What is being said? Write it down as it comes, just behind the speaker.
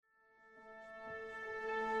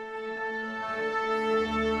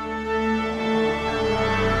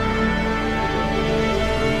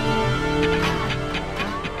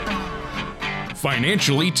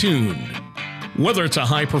Financially Tuned. Whether it's a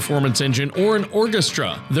high-performance engine or an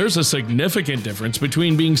orchestra, there's a significant difference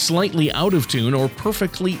between being slightly out of tune or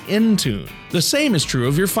perfectly in tune. The same is true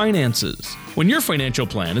of your finances. When your financial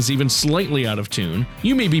plan is even slightly out of tune,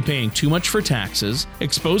 you may be paying too much for taxes,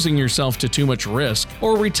 exposing yourself to too much risk,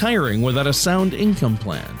 or retiring without a sound income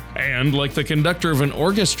plan. And like the conductor of an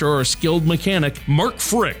orchestra or skilled mechanic, Mark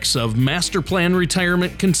Fricks of Master Plan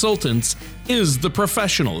Retirement Consultants is the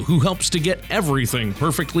professional who helps to get everything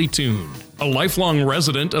perfectly tuned. A lifelong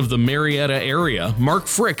resident of the Marietta area, Mark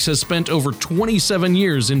Fricks has spent over 27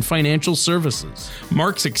 years in financial services.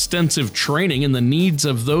 Mark's extensive training in the needs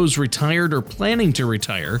of those retired or planning to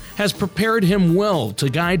retire has prepared him well to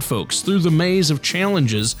guide folks through the maze of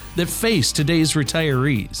challenges that face today's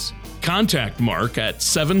retirees. Contact Mark at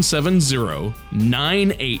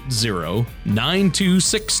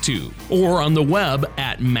 770-980-9262 or on the web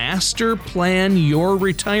at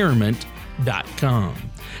masterplanyourretirement.com.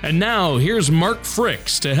 And now, here's Mark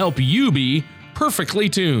Fricks to help you be perfectly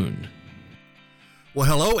tuned. Well,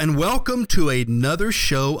 hello and welcome to another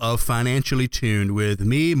show of Financially Tuned with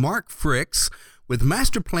me, Mark Fricks, with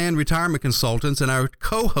Master Plan Retirement Consultants, and our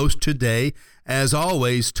co-host today, as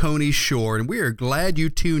always, Tony Shore. And we are glad you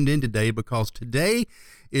tuned in today because today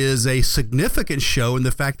is a significant show in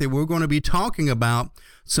the fact that we're going to be talking about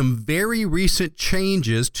some very recent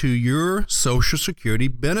changes to your Social Security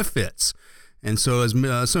benefits. And so as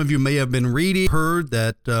some of you may have been reading, heard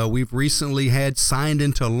that we've recently had signed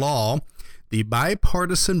into law the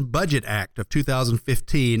Bipartisan Budget Act of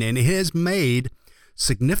 2015, and it has made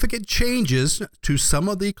significant changes to some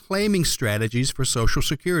of the claiming strategies for Social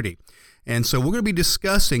Security. And so we're going to be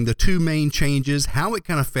discussing the two main changes, how it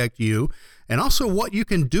can affect you, and also what you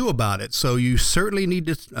can do about it. So you certainly need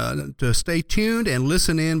to stay tuned and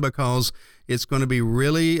listen in because it's going to be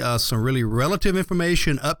really some really relative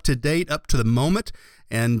information, up to date, up to the moment,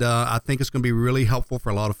 and I think it's going to be really helpful for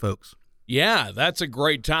a lot of folks. Yeah, that's a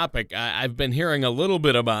great topic. I've been hearing a little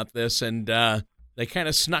bit about this, and they kind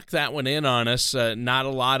of snuck that one in on us. Not a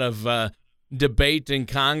lot of debate in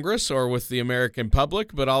Congress or with the American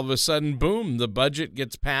public, but all of a sudden, boom, the budget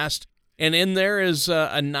gets passed, and in there is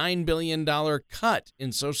a $9 billion cut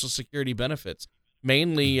in Social Security benefits,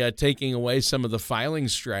 mainly taking away some of the filing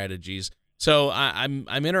strategies. So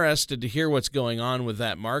I'm interested to hear what's going on with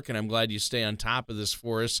that, Mark, and I'm glad you stay on top of this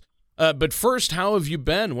for us. But first, how have you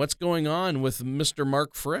been? What's going on with Mr.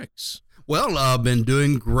 Mark Fricks? Well, I've been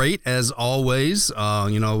doing great as always.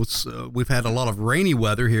 We've had a lot of rainy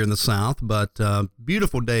weather here in the South, but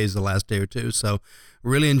beautiful days the last day or two. So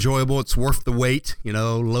really enjoyable. It's worth the wait.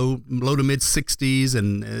 Low to mid 60s,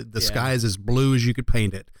 and the sky is as blue as you could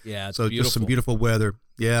paint it. Yeah, it's so beautiful. Just some beautiful weather.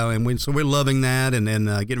 Yeah, and we're loving that, and then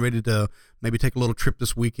getting ready to maybe take a little trip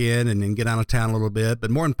this weekend and then get out of town a little bit. But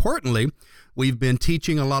more importantly, we've been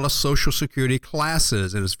teaching a lot of Social Security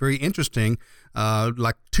classes, and it's very interesting.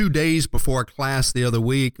 Like 2 days before a class the other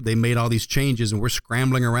week, they made all these changes, and we're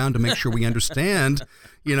scrambling around to make sure we understand,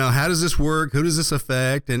 how does this work? Who does this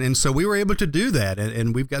affect? And so we were able to do that,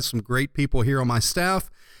 and we've got some great people here on my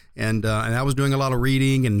staff. And I was doing a lot of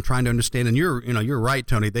reading and trying to understand. And you're right,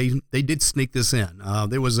 Tony. They did sneak this in.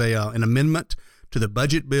 There was an amendment to the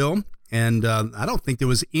budget bill, and I don't think there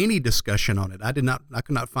was any discussion on it. I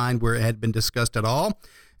could not find where it had been discussed at all.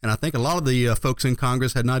 And I think a lot of the folks in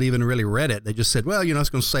Congress had not even really read it. They just said, well, it's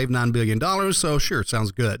going to save $9 billion, so sure, it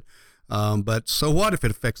sounds good. But so what if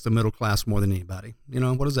it affects the middle class more than anybody?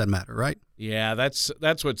 What does that matter, right? Yeah, that's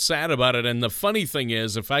what's sad about it. And the funny thing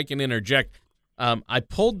is, if I can interject, I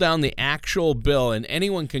pulled down the actual bill, and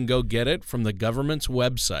anyone can go get it from the government's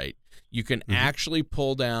website. You can actually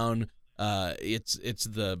pull down, it's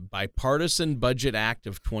the Bipartisan Budget Act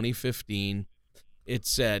of 2015.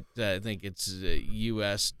 It's at, I think it's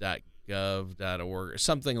us.gov.org or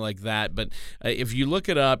something like that. But if you look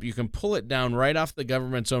it up, you can pull it down right off the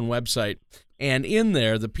government's own website. And in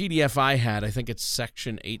there, the PDF I had, I think it's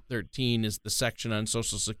Section 813 is the section on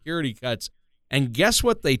Social Security cuts. And guess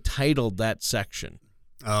what they titled that section?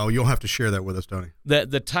 Oh, you'll have to share that with us, Tony.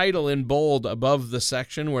 The title in bold above the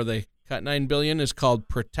section where they cut $9 billion is called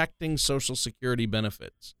Protecting Social Security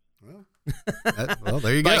Benefits. Well,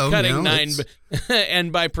 there you go. By cutting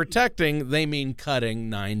and by protecting, they mean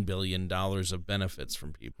cutting $9 billion of benefits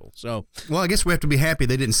from people. So, well, I guess we have to be happy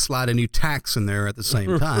they didn't slide a new tax in there at the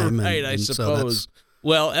same time. Right, I suppose.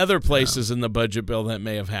 Well, other places in the budget bill that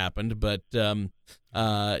may have happened, but so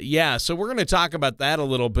we're going to talk about that a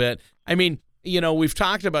little bit. I mean, we've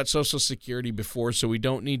talked about Social Security before, so we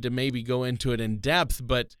don't need to maybe go into it in depth,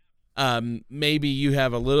 but maybe you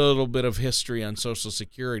have a little bit of history on Social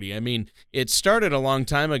Security. I mean, it started a long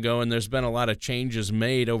time ago, and there's been a lot of changes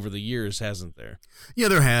made over the years, hasn't there? Yeah,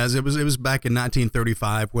 there has. It was back in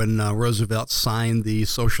 1935 when Roosevelt signed the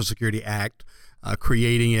Social Security Act,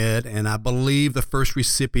 creating it, and I believe the first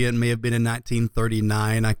recipient may have been in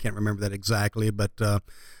 1939. I can't remember that exactly, but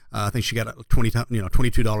I think she got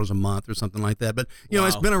 $22 a month or something like that. But Wow.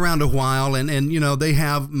 It's been around a while, and they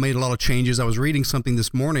have made a lot of changes. I was reading something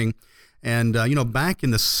this morning, and back in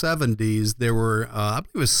the 70s, there were I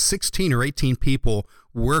believe it was 16 or 18 people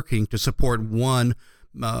working to support one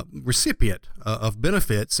recipient of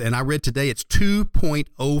benefits, and I read today it's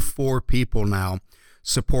 2.04 people now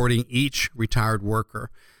supporting each retired worker.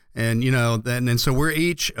 And so we're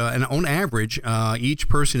each, and on average, each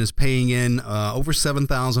person is paying in over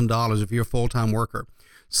 $7,000 if you're a full-time worker.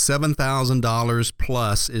 $7,000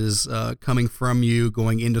 plus is coming from you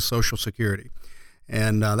going into Social Security,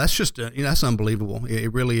 and that's just that's unbelievable.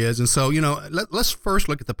 It really is. And so let's first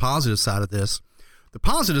look at the positive side of this. The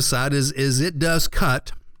positive side is it does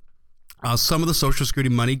cut some of the Social Security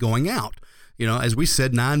money going out. As we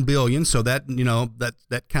said, $9 billion. So that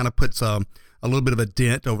that kind of puts a little bit of a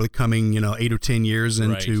dent over the coming 8 or 10 years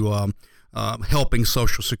into helping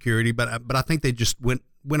Social Security. But I think they just went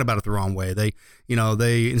about it the wrong way. They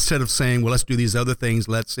instead of saying, well, let's do these other things,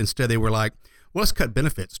 instead they were like, well, let's cut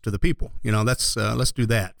benefits to the people. Let's do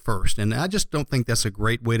that first. And I just don't think that's a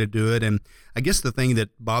great way to do it. And I guess the thing that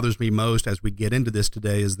bothers me most as we get into this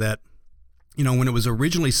today is that when it was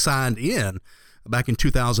originally signed in back in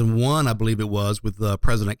 2001, I believe it was, with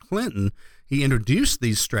President Clinton, he introduced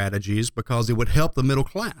these strategies because it would help the middle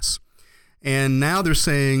class. And now they're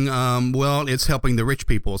saying, well, it's helping the rich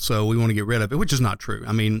people, so we want to get rid of it, which is not true.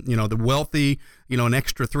 I mean, the wealthy, an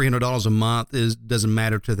extra $300 a month doesn't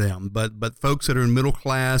matter to them. But folks that are in middle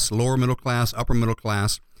class, lower middle class, upper middle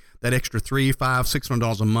class, that extra $300, $500,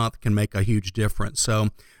 $600 a month can make a huge difference. So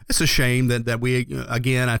it's a shame that we,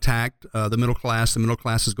 again, attacked the middle class. The middle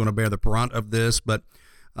class is going to bear the brunt of this, but,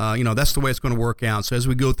 that's the way it's going to work out. So as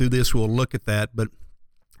we go through this, we'll look at that. But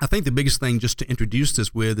I think the biggest thing just to introduce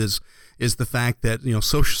this with is the fact that,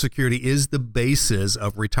 Social Security is the basis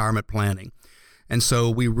of retirement planning. And so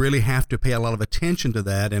we really have to pay a lot of attention to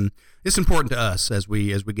that. And it's important to us as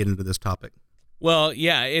we get into this topic. Well,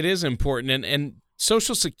 yeah, it is important. And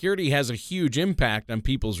Social Security has a huge impact on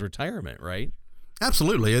people's retirement, right?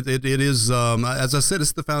 Absolutely. It is, as I said,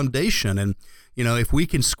 it's the foundation. And, if we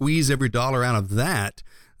can squeeze every dollar out of that,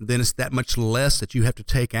 then it's that much less that you have to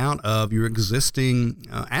take out of your existing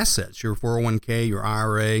assets, your 401k, your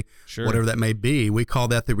IRA, Sure. whatever that may be. We call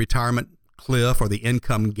that the retirement cliff or the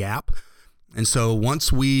income gap. And so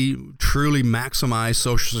once we truly maximize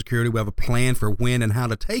Social Security, we have a plan for when and how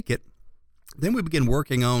to take it, then we begin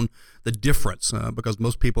working on the difference because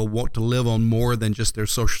most people want to live on more than just their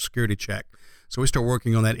Social Security check. So we start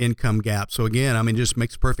working on that income gap. So again, it just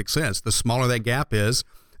makes perfect sense. The smaller that gap is,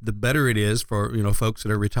 the better it is for folks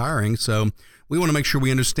that are retiring. So we want to make sure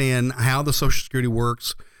we understand how the Social Security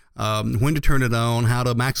works, when to turn it on, how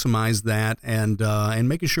to maximize that, and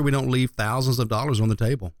making sure we don't leave thousands of dollars on the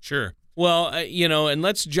table. Sure. Well, and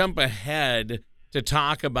let's jump ahead to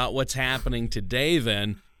talk about what's happening today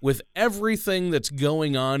then with everything that's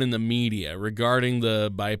going on in the media regarding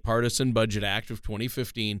the Bipartisan Budget Act of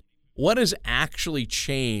 2015. What has actually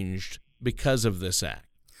changed because of this act?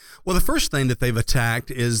 Well, the first thing that they've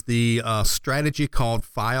attacked is the strategy called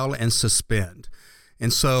file and suspend.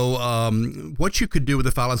 And so what you could do with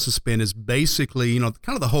the file and suspend is basically, kind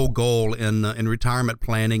of the whole goal in retirement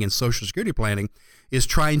planning and Social Security planning is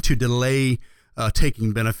trying to delay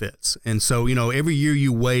taking benefits. And so, every year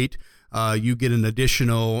you wait, you get an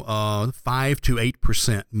additional 5 to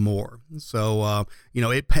 8% more. So,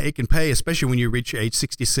 it can pay, especially when you reach age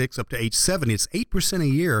 66 up to age 70, it's 8% a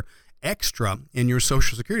year extra in your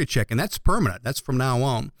Social Security check, and that's permanent. That's from now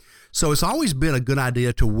on. So it's always been a good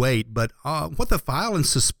idea to wait, but what the file and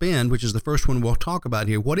suspend, which is the first one we'll talk about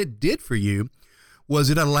here, what it did for you was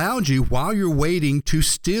it allowed you, while you're waiting, to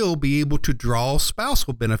still be able to draw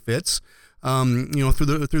spousal benefits,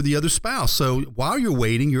 through the other spouse. So while you're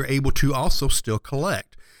waiting, you're able to also still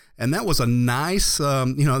collect. And that was a nice,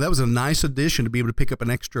 addition to be able to pick up an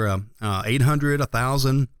extra $800,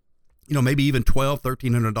 $1,000, maybe even $1,200,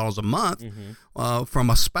 $1,300 a month from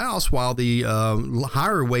a spouse, while the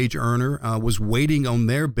higher wage earner was waiting on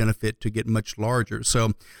their benefit to get much larger.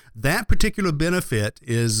 So that particular benefit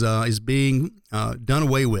is being done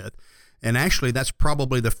away with. And actually, that's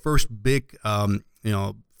probably the first big,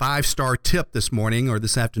 5-star tip this morning or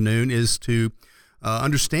this afternoon is to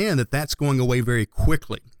understand that that's going away very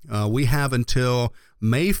quickly. We have until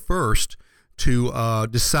May 1st to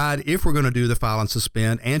decide if we're going to do the file and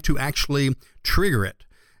suspend and to actually trigger it.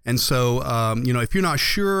 And so, if you're not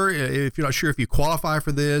sure if you qualify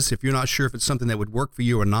for this, if you're not sure if it's something that would work for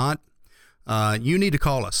you or not, you need to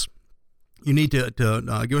call us. You need to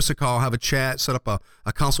give us a call, have a chat, set up a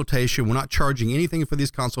consultation. We're not charging anything for these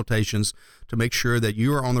consultations to make sure that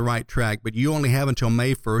you are on the right track, but you only have until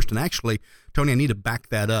May 1st. And actually, Tony, I need to back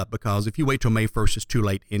that up, because if you wait till May 1st, it's too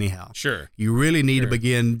late anyhow. Sure. You really need to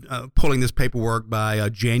begin pulling this paperwork by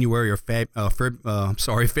January or February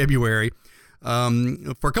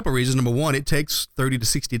for a couple of reasons. Number one, it takes 30 to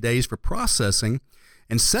 60 days for processing.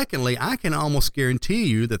 And secondly, I can almost guarantee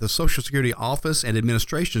you that the Social Security office and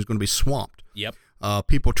administration is going to be swamped. Yep.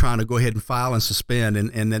 People trying to go ahead and file and suspend,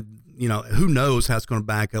 and that, who knows how it's going to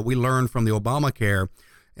back up. We learned from the Obamacare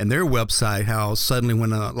and their website how suddenly when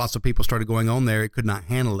lots of people started going on there, it could not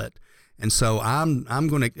handle it. And so I'm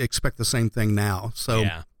going to expect the same thing now. So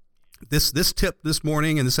this tip this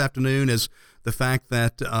morning and this afternoon is the fact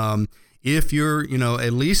that if you're,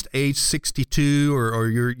 at least age 62 or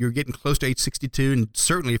you're getting close to age 62, and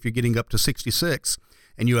certainly if you're getting up to 66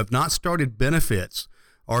 and you have not started benefits,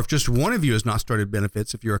 or if just one of you has not started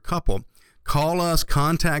benefits, if you're a couple, call us,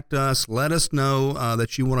 contact us, let us know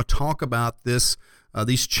that you want to talk about these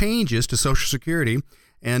changes to Social Security,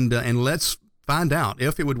 and let's find out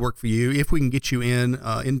if it would work for you, if we can get you in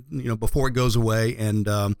before it goes away, and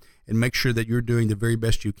make sure that you're doing the very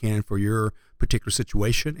best you can for your particular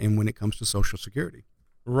situation and when it comes to Social Security.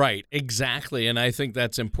 Right, exactly. And I think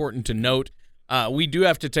that's important to note. We do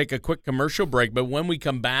have to take a quick commercial break, but when we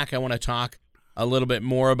come back, I want to talk a little bit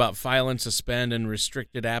more about file and suspend and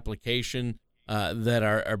restricted application that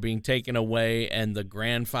are being taken away, and the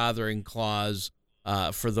grandfathering clause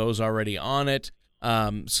for those already on it.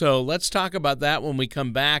 So let's talk about that when we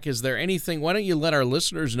come back. Is there anything, why don't you let our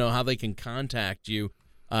listeners know how they can contact you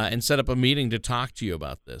and set up a meeting to talk to you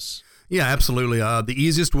about this? Yeah, absolutely. The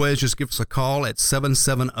easiest way is just give us a call at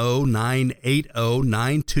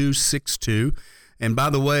 770-980-9262. And by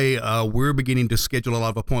the way, we're beginning to schedule a lot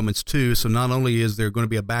of appointments too. So not only is there going to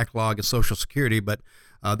be a backlog of Social Security, but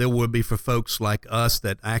there will be for folks like us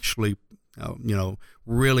that actually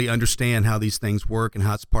really understand how these things work and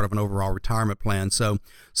how it's part of an overall retirement plan. So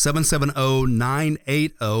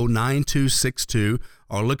 770-980-9262,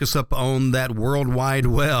 or look us up on that World Wide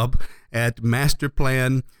Web at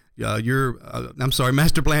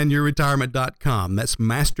masterplanyourretirement.com. That's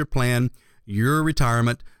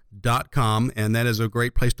masterplanyourretirement.com, and that is a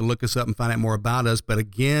great place to look us up and find out more about us. But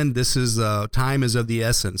again, this is time is of the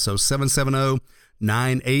essence. So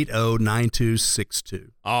 770-980-9262.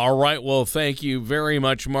 All right. Well, thank you very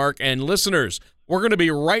much, Mark. And listeners, we're going to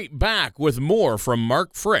be right back with more from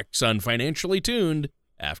Mark Fricks on Financially Tuned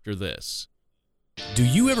after this. Do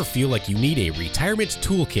you ever feel like you need a retirement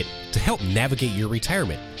toolkit to help navigate your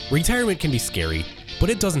retirement? Retirement can be scary, but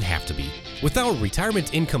it doesn't have to be. With our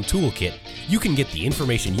Retirement Income Toolkit, you can get the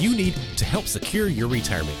information you need to help secure your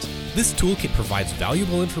retirement. This toolkit provides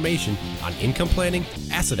valuable information on income planning,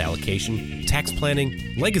 asset allocation, tax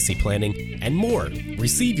planning, legacy planning, and more.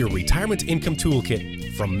 Receive your Retirement Income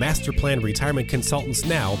Toolkit from Master Plan Retirement Consultants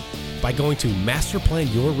now by going to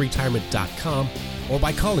masterplanyourretirement.com or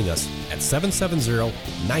by calling us at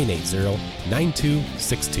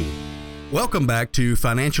 770-980-9262. Welcome back to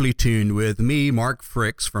Financially Tuned with me, Mark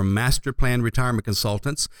Fricks from Master Plan Retirement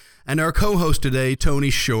Consultants, and our co-host today, Tony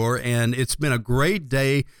Shore. And it's been a great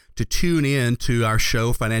day to tune in to our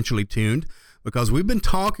show, Financially Tuned, because we've been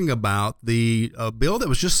talking about the bill that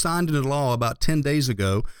was just signed into law about 10 days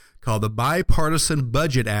ago called the Bipartisan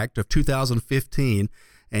Budget Act of 2015.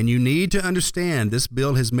 And you need to understand this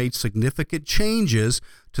bill has made significant changes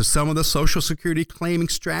to some of the Social Security claiming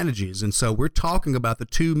strategies. And so we're talking about the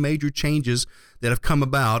two major changes that have come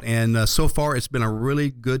about. And so far, it's been a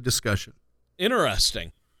really good discussion.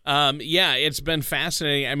 Interesting. Yeah, it's been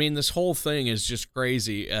fascinating. I mean, this whole thing is just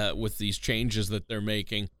crazy with these changes that they're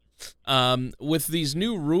making. With these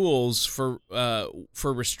new rules for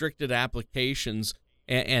restricted applications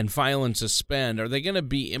and file and suspend, are they going to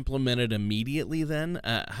be implemented immediately then?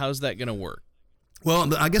 How's that going to work?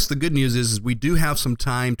 Well, I guess the good news is we do have some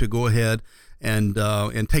time to go ahead and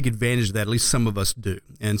take advantage of that. At least some of us do.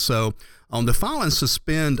 And so on the file and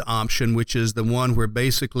suspend option, which is the one where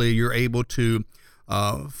basically you're able to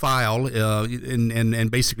file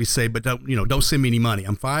and basically say, but don't send me any money.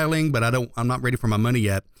 I'm filing, but I'm not ready for my money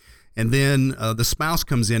yet. And then the spouse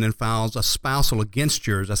comes in and files a spousal against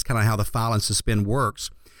yours. That's kind of how the file and suspend works.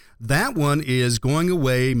 That one is going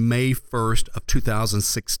away May 1st of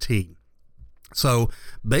 2016. So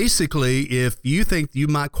basically, if you think you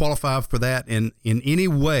might qualify for that in any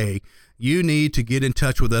way, you need to get in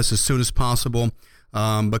touch with us as soon as possible.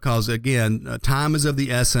 Because again, time is of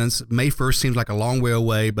the essence. May 1st seems like a long way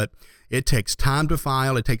away, but it takes time to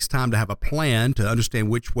file. It takes time to have a plan to understand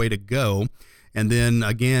which way to go. And then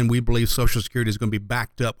again, we believe Social Security is going to be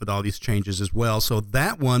backed up with all these changes as well. So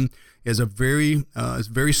that one is is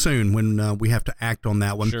very soon when we have to act on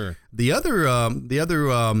that one. Sure. The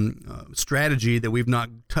other strategy that we've not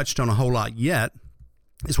touched on a whole lot yet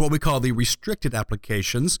is what we call the restricted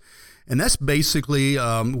applications. And that's basically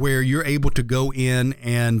where you're able to go in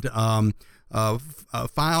and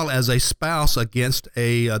file as a spouse against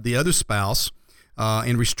the other spouse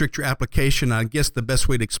and restrict your application. I guess the best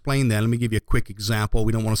way to explain that, let me give you a quick example.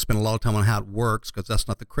 We don't want to spend a lot of time on how it works because that's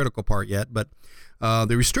not the critical part yet. But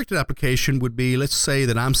the restricted application would be, let's say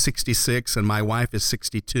that I'm 66 and my wife is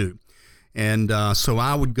 62. And so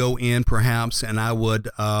I would go in perhaps and I would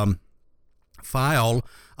file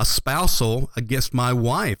a spousal against my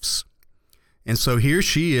wife's. And so here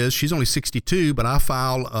she is, she's only 62, but I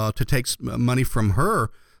file to take money from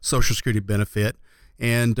her Social Security benefit.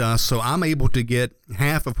 And so I'm able to get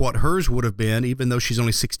half of what hers would have been, even though she's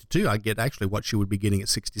only 62. I get actually what she would be getting at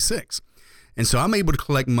 66. And so I'm able to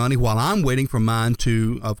collect money while I'm waiting for mine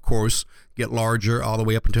to, of course, get larger all the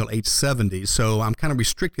way up until age 70. So I'm kind of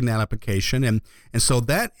restricting that application. And so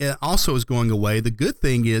that also is going away. The good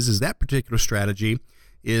thing is that particular strategy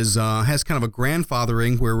has kind of a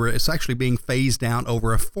grandfathering where it's actually being phased out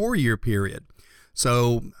over a 4-year period.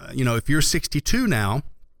 So, if you're 62 now,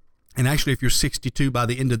 and actually if you're 62 by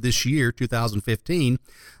the end of this year, 2015,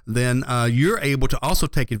 then you're able to also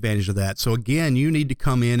take advantage of that. So again, you need to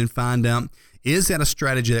come in and find out, is that a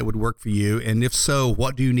strategy that would work for you? And if so,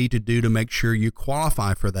 what do you need to do to make sure you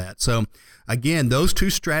qualify for that? So again, those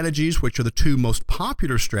two strategies, which are the two most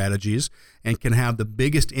popular strategies and can have the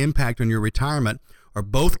biggest impact on your retirement, are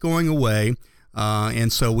both going away,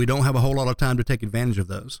 and so we don't have a whole lot of time to take advantage of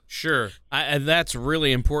those. Sure. That's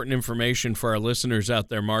really important information for our listeners out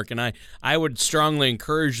there, Mark, and I would strongly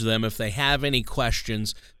encourage them, if they have any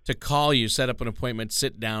questions, to call you, set up an appointment,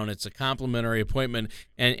 sit down. It's a complimentary appointment,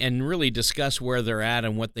 and really discuss where they're at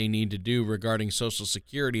and what they need to do regarding Social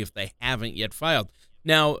Security if they haven't yet filed.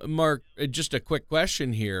 Now, Mark, just a quick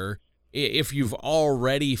question here. If you've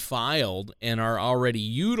already filed and are already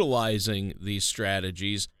utilizing these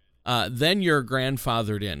strategies, then you're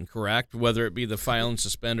grandfathered in, correct? Whether it be the file and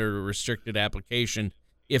suspend or restricted application,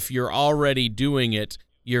 if you're already doing it,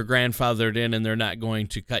 you're grandfathered in and they're not going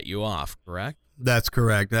to cut you off, correct? That's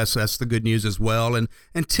correct. That's the good news as well. And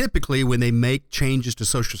typically when they make changes to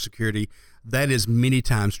Social Security, that is many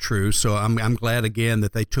times true. So I'm glad again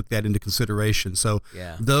that they took that into consideration. So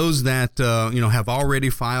those that have already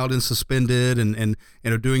filed and suspended and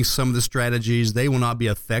are doing some of the strategies, they will not be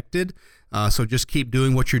affected. So just keep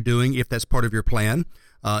doing what you're doing if that's part of your plan.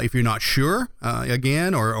 If you're not sure,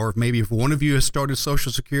 again, or maybe if one of you has started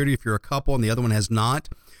Social Security, if you're a couple and the other one has not,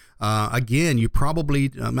 again, you probably,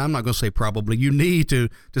 I'm not going to say probably, you need to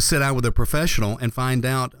sit down with a professional and find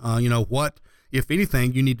out, what, if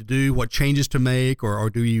anything, you need to do, what changes to make, or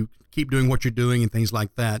do you keep doing what you're doing and things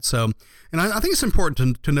like that. So, and I think it's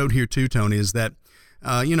important to note here too, Tony, is that,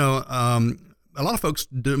 a lot of folks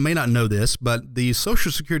may not know this, but the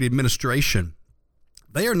Social Security Administration,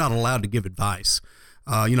 they are not allowed to give advice.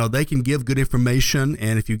 They can give good information,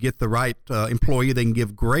 and if you get the right employee, they can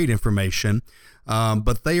give great information.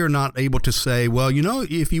 But they are not able to say, well,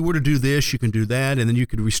 if you were to do this, you can do that, and then you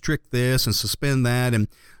could restrict this and suspend that, and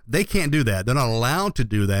they can't do that. They're not allowed to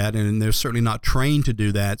do that, and they're certainly not trained to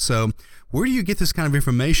do that. So where do you get this kind of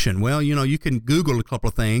information? Well, you can Google a couple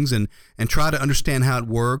of things and try to understand how it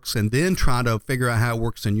works, and then try to figure out how it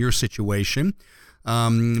works in your situation.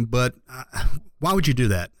 But why would you do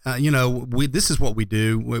that? This is what we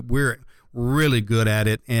do. We're really good at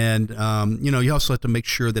it, and you also have to make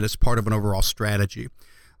sure that it's part of an overall strategy.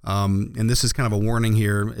 And this is kind of a warning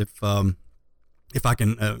here. If I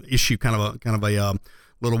can issue kind of a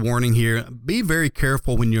little warning here, be very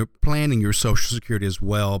careful when you're planning your Social Security as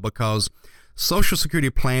well, because Social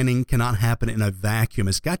Security planning cannot happen in a vacuum.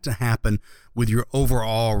 It's got to happen with your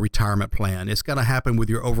overall retirement plan. It's got to happen with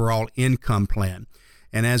your overall income plan.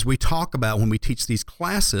 And as we talk about when we teach these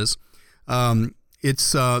classes,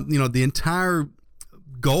 it's the entire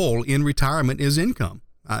goal in retirement is income.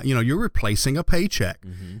 You're replacing a paycheck.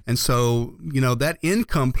 Mm-hmm. And so, that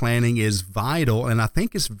income planning is vital, and I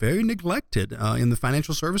think it's very neglected in the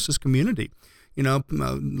financial services community. A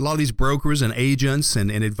lot of these brokers and agents and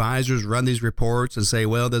advisors run these reports and say,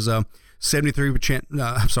 well, there's a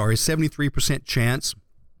 73% chance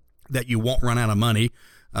that you won't run out of money.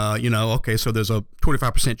 Okay, so there's a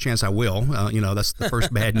 25% chance I will. That's the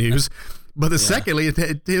first bad news. But secondly,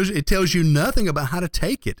 it tells you nothing about how to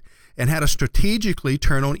take it and how to strategically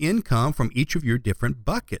turn on income from each of your different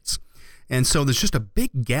buckets. And so there's just a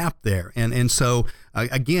big gap there. And so,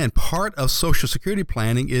 again, part of Social Security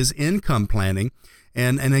planning is income planning.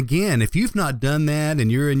 And again, if you've not done that and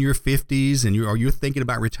you're in your 50s and you're thinking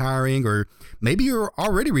about retiring, or maybe you're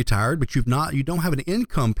already retired, but you don't have an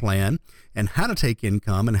income plan and how to take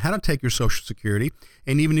income and how to take your Social Security.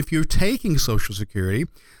 And even if you're taking Social Security,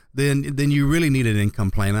 then you really need an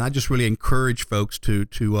income plan. And I just really encourage folks to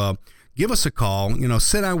give us a call,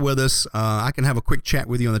 sit down with us. I can have a quick chat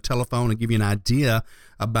with you on the telephone and give you an idea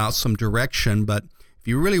about some direction. But if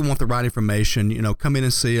you really want the right information, come in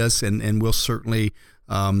and see us, and we'll certainly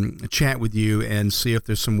chat with you and see if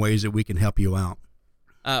there's some ways that we can help you out.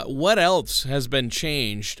 What else has been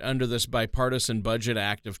changed under this Bipartisan Budget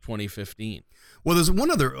Act of 2015? Well, there's one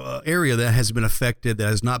other area that has been affected that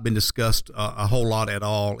has not been discussed a whole lot at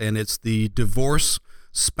all, and it's the divorce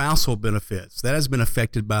spousal benefits. That has been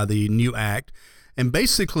affected by the new act. And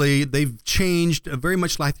basically, they've changed very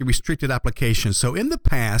much like the restricted application. So in the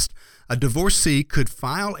past, a divorcee could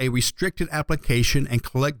file a restricted application and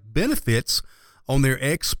collect benefits on their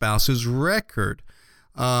ex-spouse's record,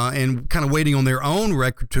 and kind of waiting on their own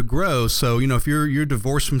record to grow. So, if you're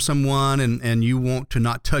divorced from someone and you want to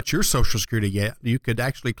not touch your Social Security yet, you could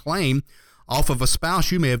actually claim off of a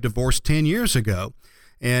spouse you may have divorced 10 years ago.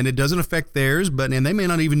 And it doesn't affect theirs, and they may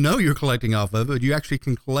not even know you're collecting off of it. You actually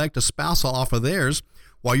can collect a spousal off of theirs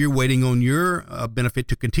while you're waiting on your benefit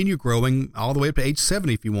to continue growing all the way up to age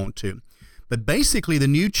 70 if you want to. But basically, the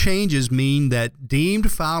new changes mean that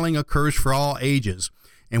deemed filing occurs for all ages.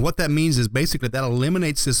 And what that means is basically that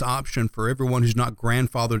eliminates this option for everyone who's not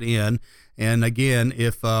grandfathered in. And again,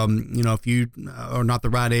 if you are not the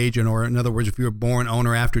right age, or in other words, if you were born on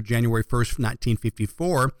or after January 1st,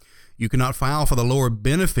 1954, you cannot file for the lower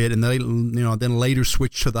benefit and then later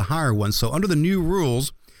switch to the higher one. So under the new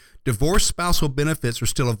rules, divorce spousal benefits are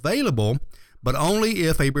still available, but only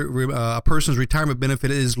if a person's retirement benefit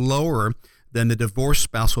is lower than the divorce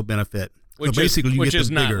spousal benefit. Which is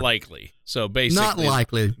not likely. So basically, not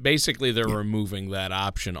likely. Basically, they're removing that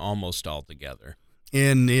option almost altogether.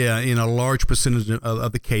 In a large percentage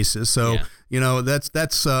of the cases. So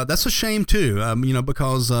that's a shame too.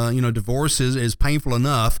 Because divorce is painful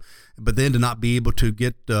enough, but then to not be able to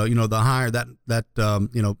get the higher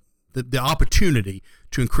the opportunity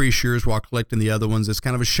to increase yours while collecting the other ones, it's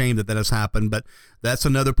kind of a shame that has happened. But that's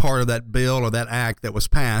another part of that bill or that act that was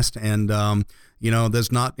passed, and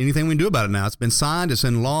there's not anything we can do about it now. It's been signed, it's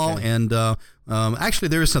in law, and actually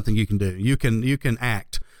there is something you can do. You can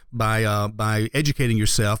act by educating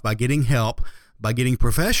yourself, by getting help, by getting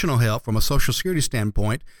professional help from a Social Security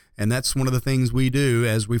standpoint. And that's one of the things we do,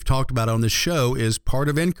 as we've talked about on this show, is part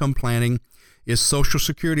of income planning is Social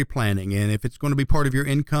Security planning. And if it's going to be part of your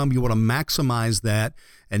income, you want to maximize that.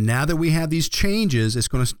 And now that we have these changes, it's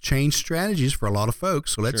going to change strategies for a lot of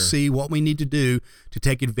folks. So let's see what we need to do to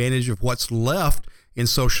take advantage of what's left in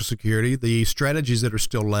Social Security, the strategies that are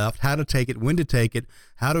still left, how to take it, when to take it,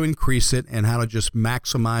 how to increase it, and how to just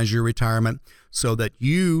maximize your retirement so that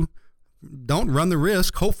you don't run the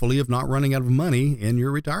risk, hopefully, of not running out of money in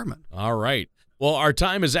your retirement. All right. Well, our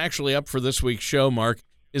time is actually up for this week's show, Mark.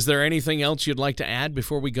 Is there anything else you'd like to add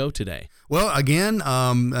before we go today? Well, again,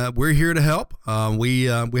 we're here to help. We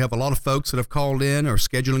have a lot of folks that have called in or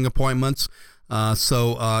scheduling appointments.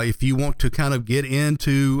 So if you want to kind of get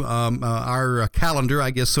into our calendar,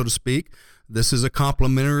 I guess, so to speak, this is a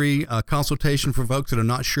complimentary consultation for folks that are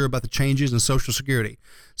not sure about the changes in Social Security.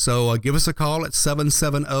 So give us a call at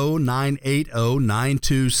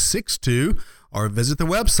 770-980-9262 or visit the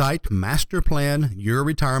website,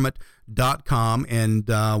 masterplanyourretirement.com, and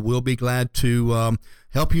we'll be glad to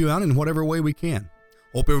help you out in whatever way we can.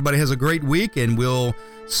 Hope everybody has a great week, and we'll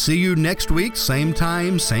see you next week, same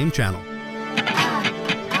time, same channel.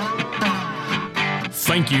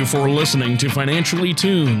 Thank you for listening to Financially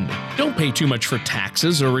Tuned. Don't pay too much for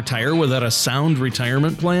taxes or retire without a sound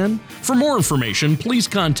retirement plan. For more information, please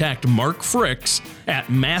contact Mark Fricks at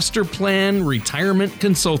Master Plan Retirement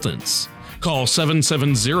Consultants. Call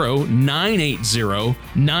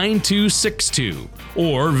 770-980-9262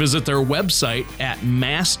 or visit their website at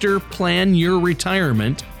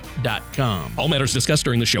masterplanyourretirement.com. All matters discussed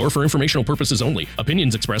during the show are for informational purposes only.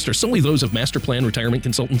 Opinions expressed are solely those of Master Plan Retirement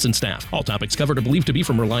Consultants and staff. All topics covered are believed to be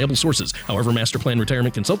from reliable sources. However, Master Plan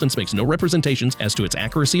Retirement Consultants makes no representations as to its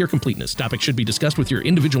accuracy or completeness. Topics should be discussed with your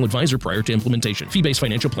individual advisor prior to implementation. Fee-based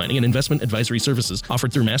financial planning and investment advisory services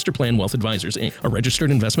offered through Master Plan Wealth Advisors, Inc., a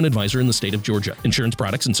registered investment advisor in the state of Georgia. Insurance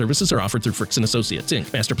products and services are offered through Fricks & Associates,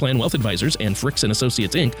 Inc. Master Plan Wealth Advisors and Fricks &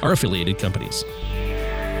 Associates, Inc. are affiliated companies.